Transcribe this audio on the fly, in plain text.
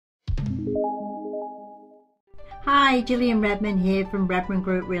Hi, Gillian Redman here from Redman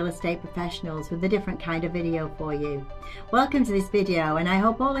Group Real Estate Professionals with a different kind of video for you. Welcome to this video, and I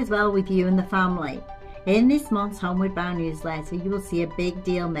hope all is well with you and the family. In this month's Homeward Bound newsletter, you will see a big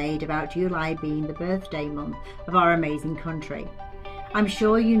deal made about July being the birthday month of our amazing country. I'm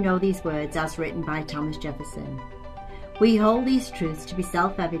sure you know these words as written by Thomas Jefferson. We hold these truths to be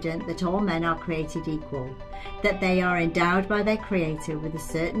self-evident that all men are created equal, that they are endowed by their Creator with a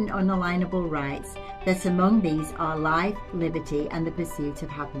certain unalienable rights, that among these are life, liberty, and the pursuit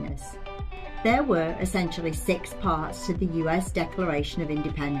of happiness. There were essentially 6 parts to the US Declaration of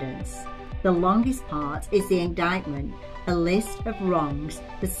Independence. The longest part is the indictment, a list of wrongs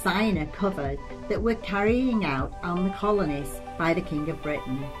the signer covered that were carrying out on the colonists by the King of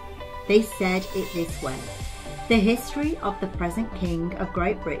Britain. They said it this way: the history of the present King of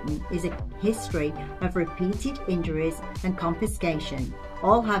Great Britain is a history of repeated injuries and confiscation,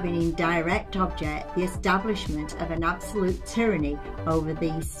 all having in direct object the establishment of an absolute tyranny over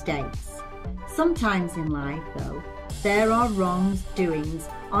these states. Sometimes in life, though, there are wrongdoings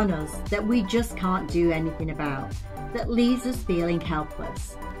on us that we just can't do anything about, that leaves us feeling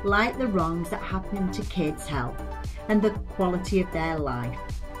helpless, like the wrongs that happen to kids' health and the quality of their life.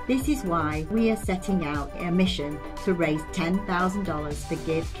 This is why we are setting out a mission to raise $10,000 for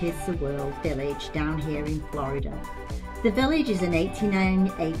Give Kids the World Village down here in Florida. The village is an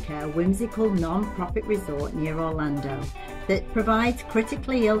 89-acre whimsical non-profit resort near Orlando that provides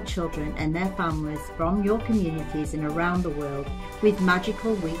critically ill children and their families from your communities and around the world with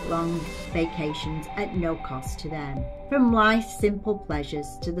magical week-long vacations at no cost to them. From life's simple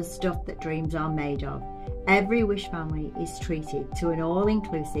pleasures to the stuff that dreams are made of, every Wish family is treated to an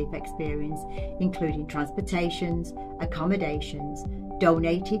all-inclusive experience, including transportations, accommodations,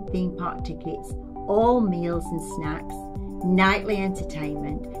 donated theme park tickets, all meals and snacks, nightly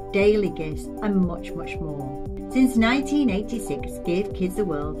entertainment, daily gifts, and much, much more. Since 1986, Give Kids the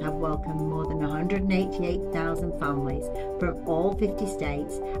World have welcomed more than 188,000 families from all 50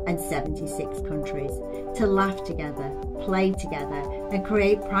 states and 76 countries to laugh together, play together, and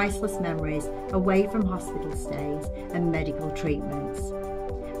create priceless memories away from hospital stays and medical treatments.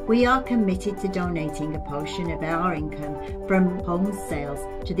 We are committed to donating a portion of our income from home sales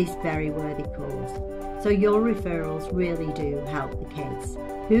to this very worthy cause. So your referrals really do help the kids.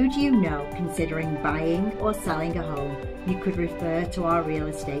 Who do you know considering buying or selling a home you could refer to our real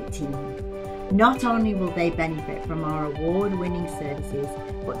estate team? Not only will they benefit from our award-winning services,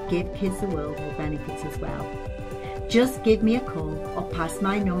 but Give Kids the World will benefit as well. Just give me a call or pass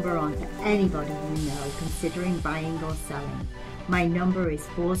my number on to anybody you know considering buying or selling. My number is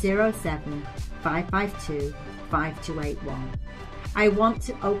 407-552-5281. I want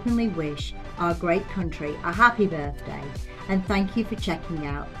to openly wish our great country a happy birthday and thank you for checking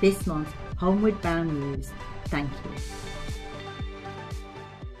out this month's Homeward Bound News. Thank you.